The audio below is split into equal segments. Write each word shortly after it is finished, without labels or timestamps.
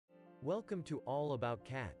Welcome to All About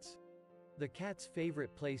Cats. The cat's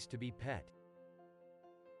favorite place to be pet.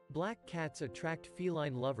 Black cats attract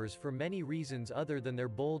feline lovers for many reasons other than their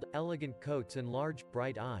bold, elegant coats and large,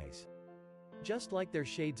 bright eyes. Just like their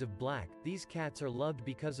shades of black, these cats are loved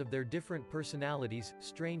because of their different personalities,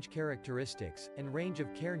 strange characteristics, and range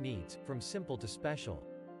of care needs, from simple to special.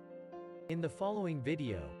 In the following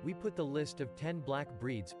video, we put the list of 10 black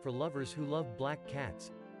breeds, for lovers who love black cats.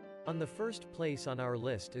 On the first place on our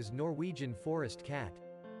list is Norwegian Forest Cat.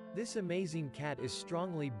 This amazing cat is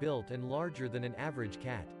strongly built and larger than an average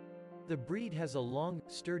cat. The breed has a long,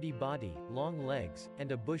 sturdy body, long legs,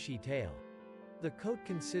 and a bushy tail. The coat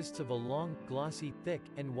consists of a long, glossy, thick,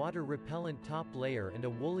 and water-repellent top layer and a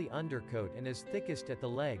woolly undercoat and is thickest at the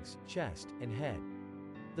legs, chest, and head.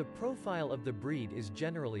 The profile of the breed is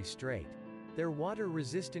generally straight. Their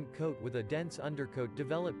water-resistant coat with a dense undercoat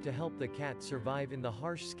developed to help the cat survive in the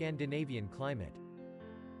harsh Scandinavian climate.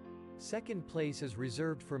 Second place is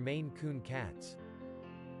reserved for Maine Coon cats.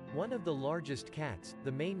 One of the largest cats,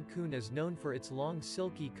 the Maine Coon is known for its long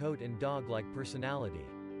silky coat and dog-like personality.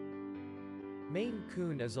 Maine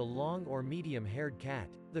Coon is a long or medium-haired cat.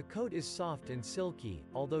 The coat is soft and silky,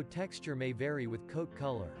 although texture may vary with coat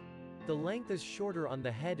color. The length is shorter on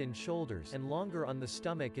the head and shoulders and longer on the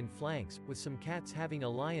stomach and flanks, with some cats having a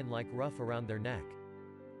lion-like ruff around their neck.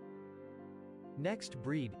 Next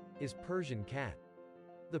breed is Persian Cat.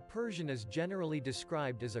 The Persian is generally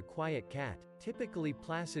described as a quiet cat, typically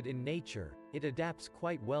placid in nature. It adapts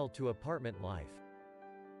quite well to apartment life.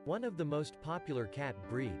 One of the most popular cat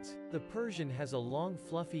breeds, the Persian has a long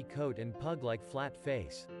fluffy coat and pug-like flat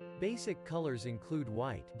face. Basic colors include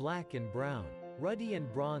white, black and brown, ruddy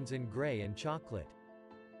and bronze and gray and chocolate.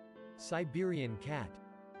 Siberian Cat.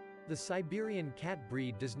 The Siberian cat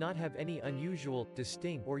breed does not have any unusual,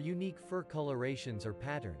 distinct, or unique fur colorations or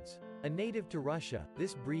patterns. A native to Russia,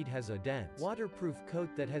 this breed has a dense, waterproof coat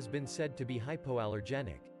that has been said to be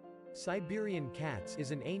hypoallergenic. Siberian Cats is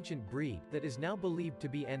an ancient breed that is now believed to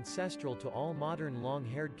be ancestral to all modern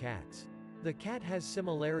long-haired cats. The cat has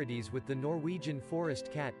similarities with the Norwegian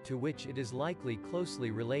Forest Cat, to which it is likely closely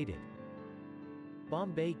related.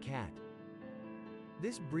 Bombay Cat.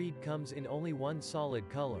 This breed comes in only one solid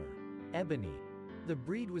color, ebony. The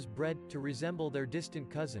breed was bred to resemble their distant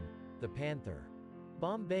cousin, the panther.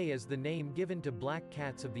 Bombay is the name given to black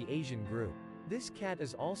cats of the Asian group. This cat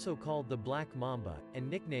is also called the black mamba, and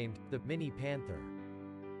nicknamed the mini panther.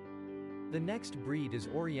 The next breed is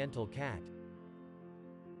Oriental Cat.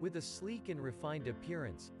 With a sleek and refined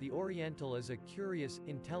appearance, the Oriental is a curious,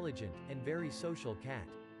 intelligent, and very social cat.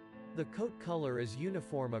 The coat color is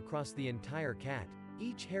uniform across the entire cat.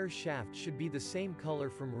 Each hair shaft should be the same color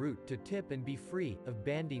from root to tip and be free of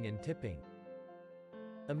banding and tipping.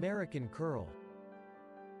 American Curl.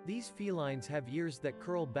 These felines have ears that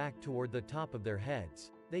curl back toward the top of their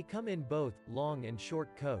heads. They come in both long and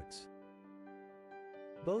short coats.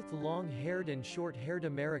 Both long-haired and short-haired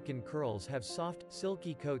American curls have soft,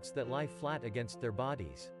 silky coats that lie flat against their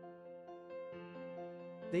bodies.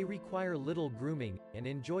 They require little grooming, and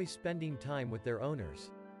enjoy spending time with their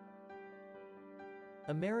owners.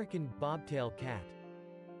 American Bobtail Cat.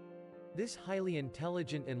 This highly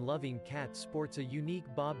intelligent and loving cat sports a unique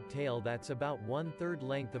bob tail that's about 1/3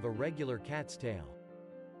 length of a regular cat's tail.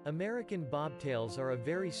 American Bobtails are a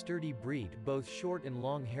very sturdy breed, both short and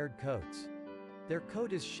long-haired coats. Their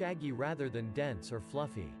coat is shaggy rather than dense or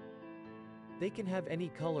fluffy. They can have any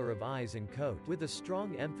color of eyes and coat, with a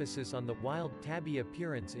strong emphasis on the wild, tabby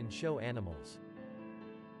appearance in show animals.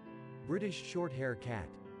 British Shorthair Cat.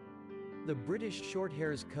 The British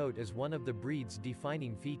Shorthair's coat is one of the breed's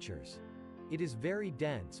defining features. It is very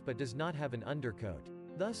dense but does not have an undercoat.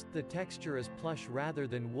 Thus, the texture is plush rather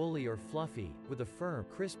than woolly or fluffy, with a firm,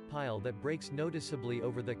 crisp pile that breaks noticeably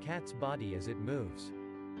over the cat's body as it moves.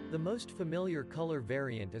 The most familiar color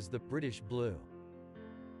variant is the British Blue.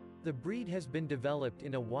 The breed has been developed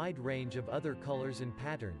in a wide range of other colors and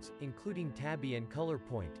patterns, including tabby and color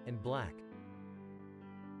point, and black.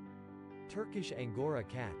 Turkish Angora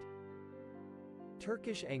Cat.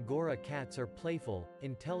 Turkish Angora cats are playful,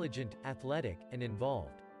 intelligent, athletic, and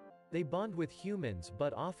involved. They bond with humans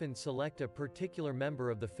but often select a particular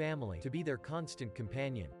member of the family to be their constant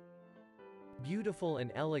companion. Beautiful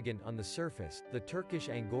and elegant on the surface, the Turkish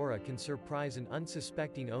Angora can surprise an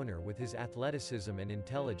unsuspecting owner with his athleticism and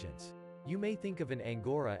intelligence. You may think of an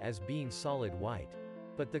Angora as being solid white.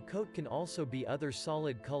 But the coat can also be other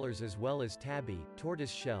solid colors as well as tabby,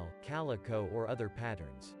 tortoiseshell, calico or other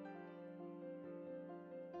patterns.